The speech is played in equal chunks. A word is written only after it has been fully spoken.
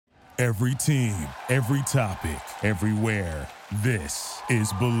Every team, every topic, everywhere. This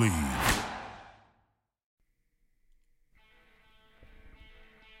is Believe. All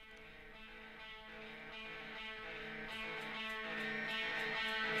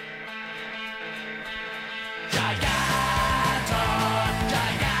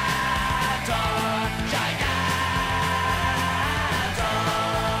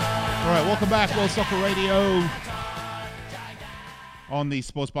right, welcome back, World Soccer Radio on the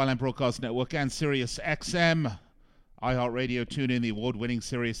Sports Byline Broadcast Network and Sirius XM, iHeartRadio, TuneIn, the award-winning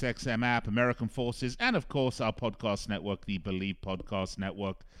Sirius XM app, American Forces, and of course our podcast network, the Believe Podcast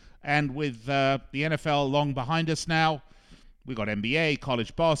Network. And with the NFL long behind us now, we got NBA,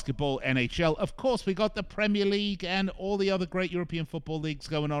 college basketball, NHL. Of course, we got the Premier League and all the other great European football leagues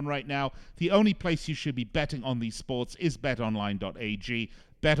going on right now. The only place you should be betting on these sports is BetOnline.ag.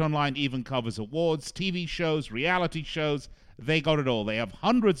 BetOnline even covers awards, TV shows, reality shows. They got it all. They have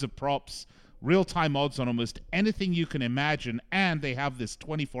hundreds of props, real-time odds on almost anything you can imagine, and they have this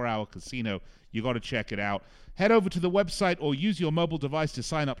 24-hour casino. You got to check it out. Head over to the website or use your mobile device to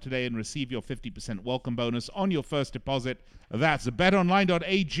sign up today and receive your 50% welcome bonus on your first deposit. That's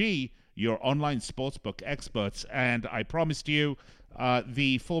betonline.ag, your online sportsbook experts. And I promised you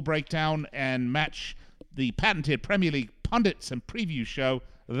the full breakdown and match the patented Premier League pundits and preview show.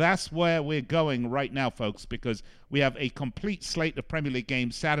 That's where we're going right now, folks, because we have a complete slate of Premier League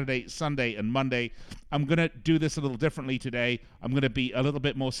games Saturday, Sunday, and Monday. I'm going to do this a little differently today. I'm going to be a little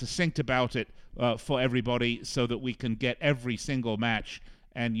bit more succinct about it for everybody so that we can get every single match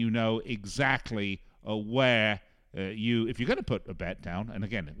and you know exactly where if you're going to put a bet down, and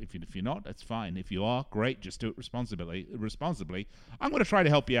again, if you're not, that's fine. If you are, great, just do it responsibly. I'm going to try to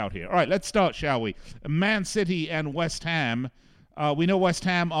help you out here. All right, let's start, shall we? Man City and West Ham. We know West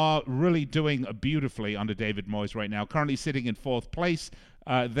Ham are really doing beautifully under David Moyes right now, currently sitting in fourth place.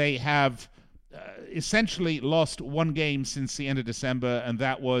 They have essentially lost one game since the end of December, and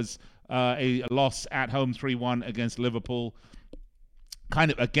that was a loss at home 3-1 against Liverpool,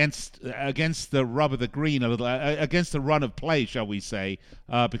 kind of against the rub of the green a little, against the run of play, shall we say,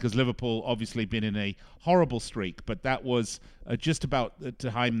 because Liverpool obviously been in a horrible streak, but that was just about the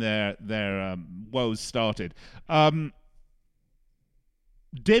time their woes started.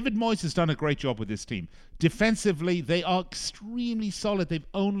 David Moyes has done a great job with this team. Defensively, they are extremely solid. They've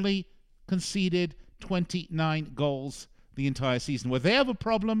only conceded 29 goals the entire season. Where they have a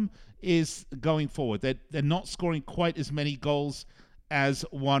problem is going forward. They're not scoring quite as many goals as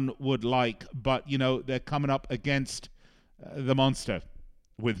one would like, but, you know, they're coming up against the monster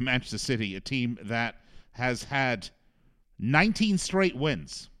with Manchester City, a team that has had 19 straight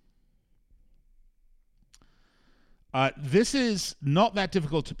wins. This is not that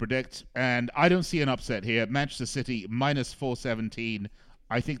difficult to predict, and I don't see an upset here. Manchester City minus 417.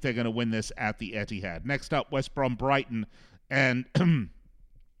 I think they're going to win this at the Etihad. Next up, West Brom, Brighton, and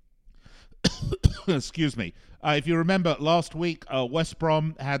excuse me. If you remember last week, West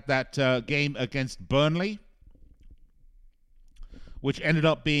Brom had that game against Burnley, which ended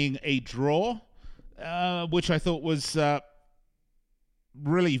up being a draw, which I thought was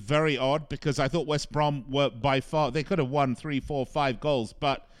really very odd, because I thought West Brom were by far, they could have won 3, 4, 5 goals,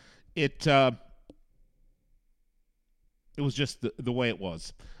 but it was just the way it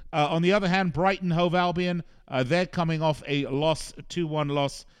was. On the other hand, Brighton Hove Albion, they're coming off a 2-1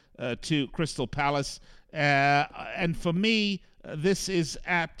 loss to Crystal Palace, and for me, this is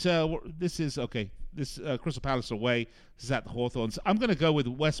Crystal Palace away. This is at the Hawthorns. I'm going to go with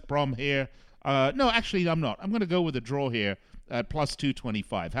West Brom here. No, actually, I'm not. I'm going to go with a draw here at plus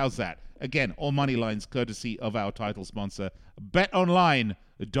 225. How's that? Again, all money lines courtesy of our title sponsor, BetOnline.ag.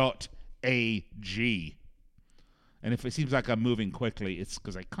 And if it seems like I'm moving quickly, it's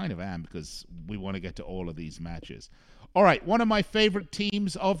because I kind of am, because we want to get to all of these matches. All right, one of my favorite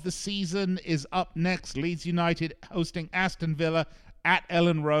teams of the season is up next. Leeds United hosting Aston Villa at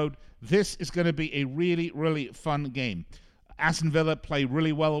Ellen Road. This is going to be a really, really fun game. Aston Villa play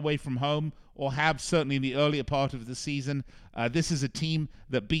really well away from home, or have certainly in the earlier part of the season. This is a team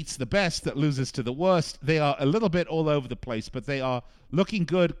that beats the best, that loses to the worst. They are a little bit all over the place, but they are looking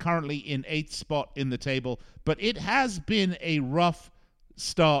good, currently in 8th spot in the table. But it has been a rough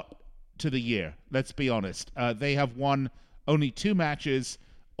start to the year, let's be honest. They have won only 2 matches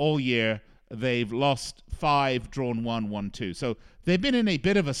all year. They've lost 5, drawn 1, won 2. So they've been in a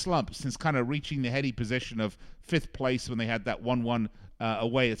bit of a slump since kind of reaching the heady position of 5th place when they had that 1-1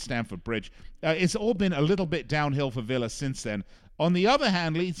 away at Stamford Bridge. It's all been a little bit downhill for Villa since then. On the other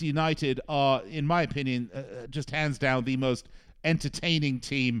hand, Leeds United are, in my opinion, just hands down the most entertaining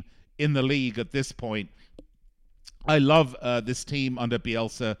team in the league at this point. I love this team under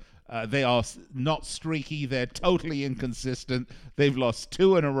Bielsa. They are not streaky. They're totally inconsistent. They've lost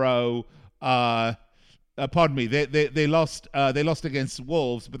 2 in a row. Pardon me. They lost against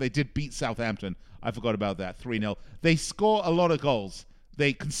Wolves, but they did beat Southampton. I forgot about that. 3-0. They score a lot of goals.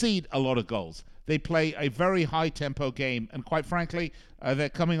 They concede a lot of goals. They play a very high-tempo game, and quite frankly, they're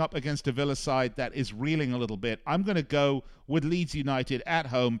coming up against a Villa side that is reeling a little bit. I'm going to go with Leeds United at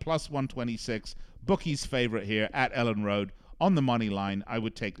home, plus 126. Bookie's favorite here at Ellen Road. On the money line, I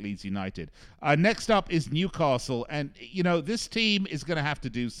would take Leeds United. Next up is Newcastle, and, this team is going to have to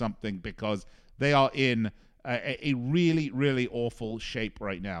do something because they are in a really, really awful shape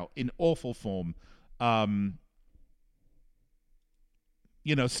right now, in awful form.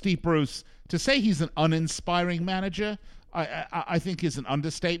 Steve Bruce, to say he's an uninspiring manager, I think is an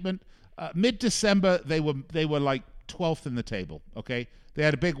understatement. Mid-December, they were like 12th in the table, okay? They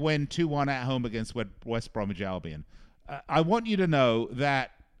had a big win, 2-1 at home against West Bromwich Albion. I want you to know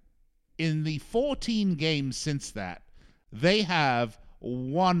that in the 14 games since that, they have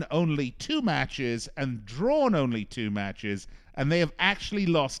won only 2 matches and drawn only 2 matches, and they have actually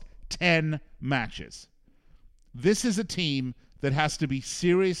lost 10 matches. This is a team that has to be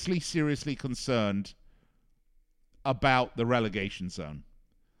seriously, seriously concerned about the relegation zone.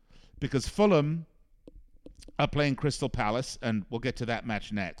 Because Fulham are playing Crystal Palace, and we'll get to that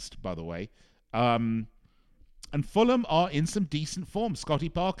match next, by the way. And Fulham are in some decent form. Scotty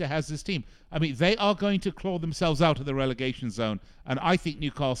Parker has this team. I mean, they are going to claw themselves out of the relegation zone, and I think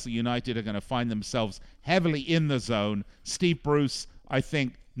Newcastle United are going to find themselves heavily in the zone. Steve Bruce, I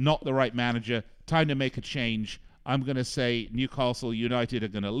think, not the right manager. Time to make a change. I'm going to say Newcastle United are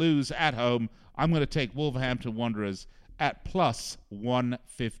going to lose at home. I'm going to take Wolverhampton Wanderers at plus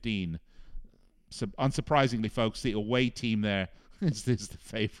 115. So, unsurprisingly, folks, the away team there is the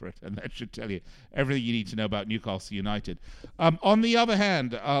favorite, and that should tell you everything you need to know about Newcastle United. On the other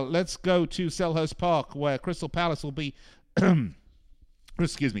hand, let's go to Selhurst Park, where Crystal Palace will be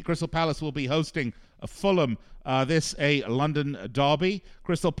Crystal Palace will be hosting Fulham. This a London derby.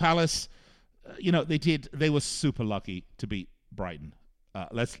 Crystal Palace, they were super lucky to beat Brighton.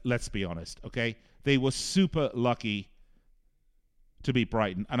 Let's be honest, okay? They were super lucky to beat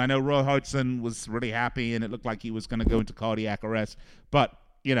Brighton. And I know Roy Hodgson was really happy, and it looked like he was going to go into cardiac arrest. But,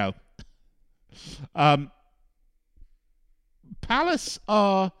 Palace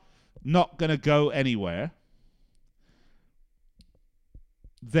are not going to go anywhere.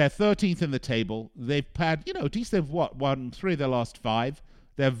 They're 13th in the table. They've had, they've won 3 of their last 5.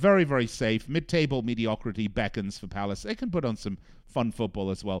 They're very, very safe. Mid-table mediocrity beckons for Palace. They can put on some fun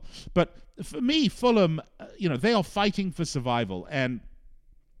football as well. But for me, Fulham, they are fighting for survival. And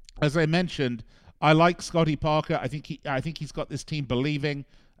as I mentioned, I like Scotty Parker. I think he's got this team believing.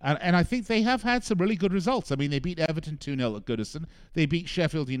 And I think they have had some really good results. I mean, they beat Everton 2-0 at Goodison. They beat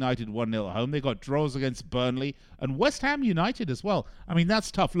Sheffield United 1-0 at home. They got draws against Burnley and West Ham United as well. I mean, that's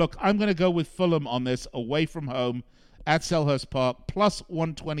tough. Look, I'm going to go with Fulham on this, away from home at Selhurst Park, plus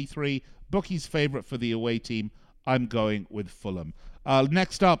 123. Bookie's favorite for the away team. I'm going with Fulham.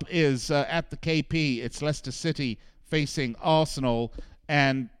 Next up is at the KP. It's Leicester City facing Arsenal.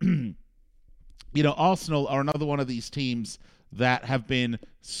 And, Arsenal are another one of these teams that have been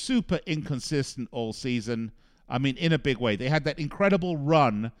super inconsistent all season. I mean, in a big way. They had that incredible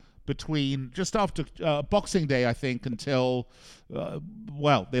run between just after Boxing Day, I think, until,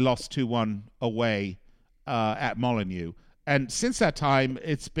 they lost 2-1 away at Molineux. And since that time,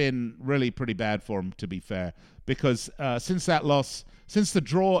 it's been really pretty bad for them, to be fair, because since the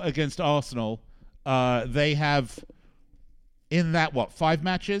draw against Arsenal, they have, in that, 5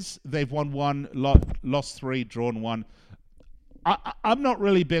 matches? They've won 1, lost 3, drawn 1. I'm not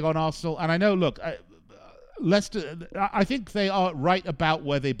really big on Arsenal, and I know, look, Leicester, I think they are right about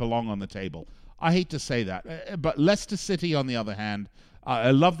where they belong on the table. I hate to say that, but Leicester City, on the other hand,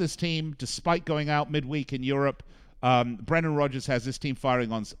 I love this team, despite going out midweek in Europe. Brendan Rodgers has this team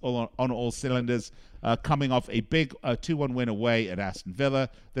firing on all cylinders, coming off a big 2-1 win away at Aston Villa.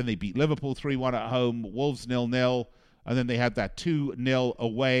 Then they beat Liverpool 3-1 at home, Wolves 0-0, and then they had that 2-0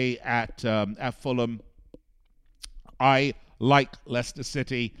 away at Fulham. I like Leicester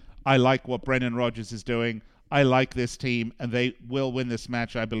City. I like what Brendan Rodgers is doing. I like this team, and they will win this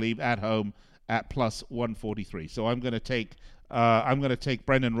match, I believe, at home at plus 143. So I'm going to take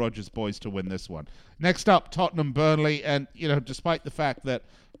Brendan Rodgers' boys to win this one. Next up, Tottenham Burnley, and despite the fact that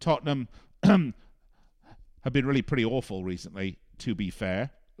Tottenham have been really pretty awful recently, to be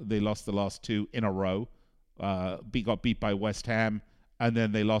fair, they lost the last 2 in a row. Got beat by West Ham and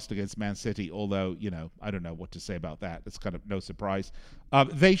then they lost against Man City, although, I don't know what to say about that. It's kind of no surprise.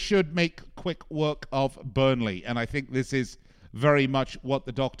 They should make quick work of Burnley, and I think this is very much what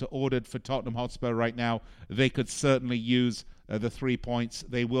the doctor ordered for Tottenham Hotspur right now. They could certainly use the 3 points.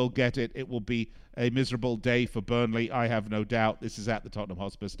 They will get it. It will be a miserable day for Burnley, I have no doubt. This is at the Tottenham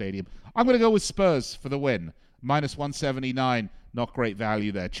Hotspur Stadium. I'm going to go with Spurs for the win. Minus 179, not great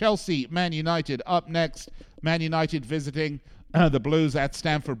value there. Chelsea, Man United up next. Man United visiting the Blues at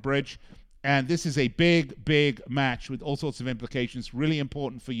Stamford Bridge. And this is a big, big match with all sorts of implications. Really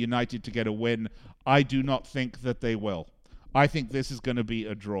important for United to get a win. I do not think that they will. I think this is going to be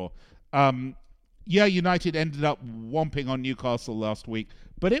a draw. United ended up whomping on Newcastle last week,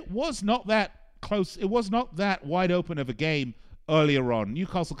 but it was not that close. It was not that wide open of a game earlier on.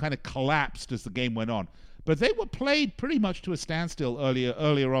 Newcastle kind of collapsed as the game went on, but they were played pretty much to a standstill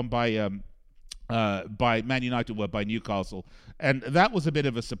earlier on by Man United, by Newcastle, and that was a bit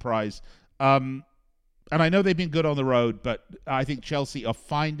of a surprise. And I know they've been good on the road, but I think Chelsea are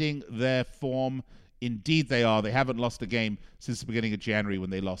finding their form. Indeed they are. They haven't lost a game since the beginning of January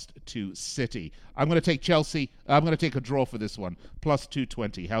when they lost to City. I'm going to take Chelsea. I'm going to take a draw for this one. Plus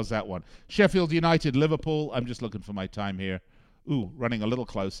 220. How's that one? Sheffield United, Liverpool. I'm just looking for my time here. Ooh, running a little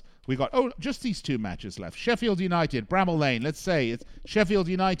close. We got, just these two matches left. Sheffield United, Bramall Lane. Let's say it's Sheffield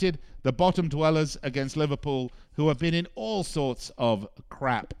United, the bottom dwellers against Liverpool, who have been in all sorts of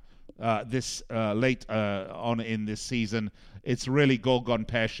crap this late on in this season. It's really gone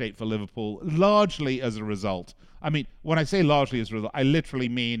pear-shaped for Liverpool, largely as a result. I mean, when I say largely as a result, I literally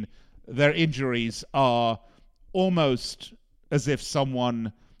mean their injuries are almost as if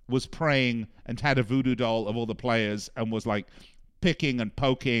someone was praying and had a voodoo doll of all the players and was like picking and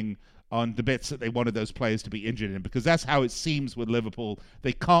poking on the bits that they wanted those players to be injured in, because that's how it seems with Liverpool.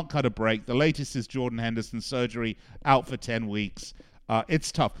 They can't cut a break. The latest is Jordan Henderson's surgery, out for 10 weeks.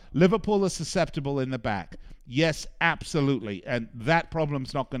 It's tough. Liverpool is susceptible in the back. Yes, absolutely. And that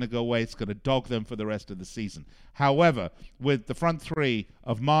problem's not going to go away. It's going to dog them for the rest of the season. However, with the front three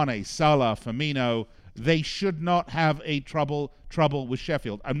of Mane, Salah, Firmino, they should not have a trouble with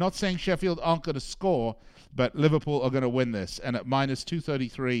Sheffield. I'm not saying Sheffield aren't going to score, but Liverpool are going to win this. And at minus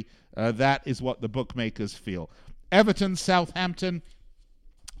 233, that is what the bookmakers feel. Everton, Southampton,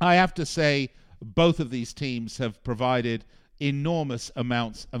 I have to say both of these teams have provided enormous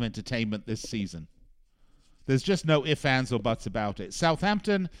amounts of entertainment this season. There's just no ifs, ands, or buts about it.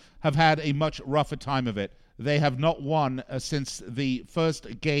 Southampton have had a much rougher time of it. They have not won since the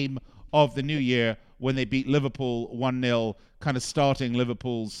first game of the new year when they beat Liverpool 1-0, kind of starting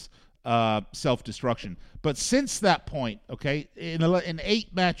Liverpool's self-destruction. But since that point, okay, in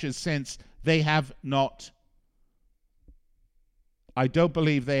 8 matches since, they have not... I don't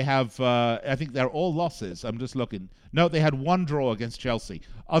believe they have... I think they're all losses. I'm just looking. No, they had 1 draw against Chelsea.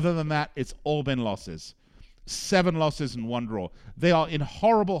 Other than that, it's all been losses. 7 losses and 1 draw. They are in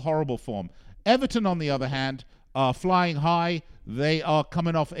horrible, horrible form. Everton, on the other hand, are flying high. They are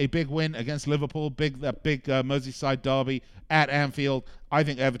coming off a big win against Liverpool, big Merseyside derby at Anfield. I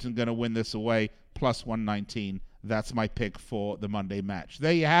think Everton going to win this away, plus 119. That's my pick for the Monday match.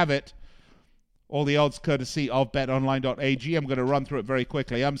 There you have it. All the odds courtesy of BetOnline.ag. I'm going to run through it very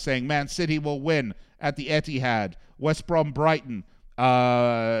quickly. I'm saying Man City will win at the Etihad. West Brom, Brighton.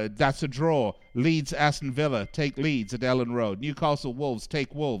 That's a draw. Leeds, Aston Villa. Take Leeds at Ellen Road. Newcastle, Wolves.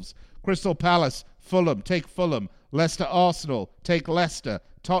 Take Wolves. Crystal Palace, Fulham. Take Fulham. Leicester, Arsenal. Take Leicester.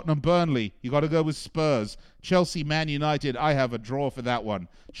 Tottenham, Burnley. You got to go with Spurs. Chelsea, Man United. I have a draw for that one.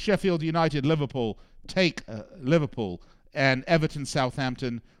 Sheffield United, Liverpool. Take Liverpool. And Everton,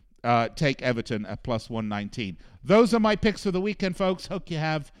 Southampton. Take Everton at plus 119. Those are my picks for the weekend, folks. Hope you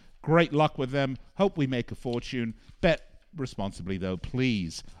have great luck with them. Hope we make a fortune. Bet responsibly, though,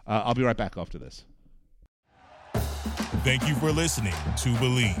 please. I'll be right back after this. Thank you for listening to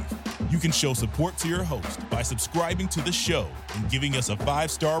Believe. You can show support to your host by subscribing to the show and giving us a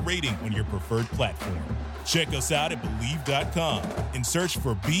 5-star rating on your preferred platform. Check us out at Believe.com and search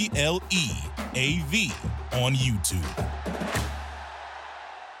for BLEAV on YouTube.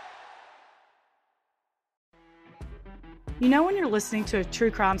 You know when you're listening to a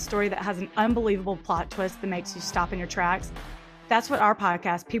true crime story that has an unbelievable plot twist that makes you stop in your tracks? That's what our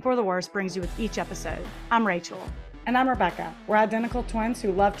podcast, People Are the Worst, brings you with each episode. I'm Rachel. And I'm Rebecca. We're identical twins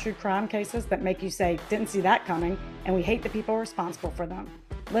who love true crime cases that make you say, didn't see that coming, and we hate the people responsible for them.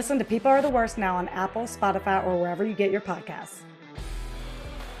 Listen to People Are the Worst now on Apple, Spotify, or wherever you get your podcasts.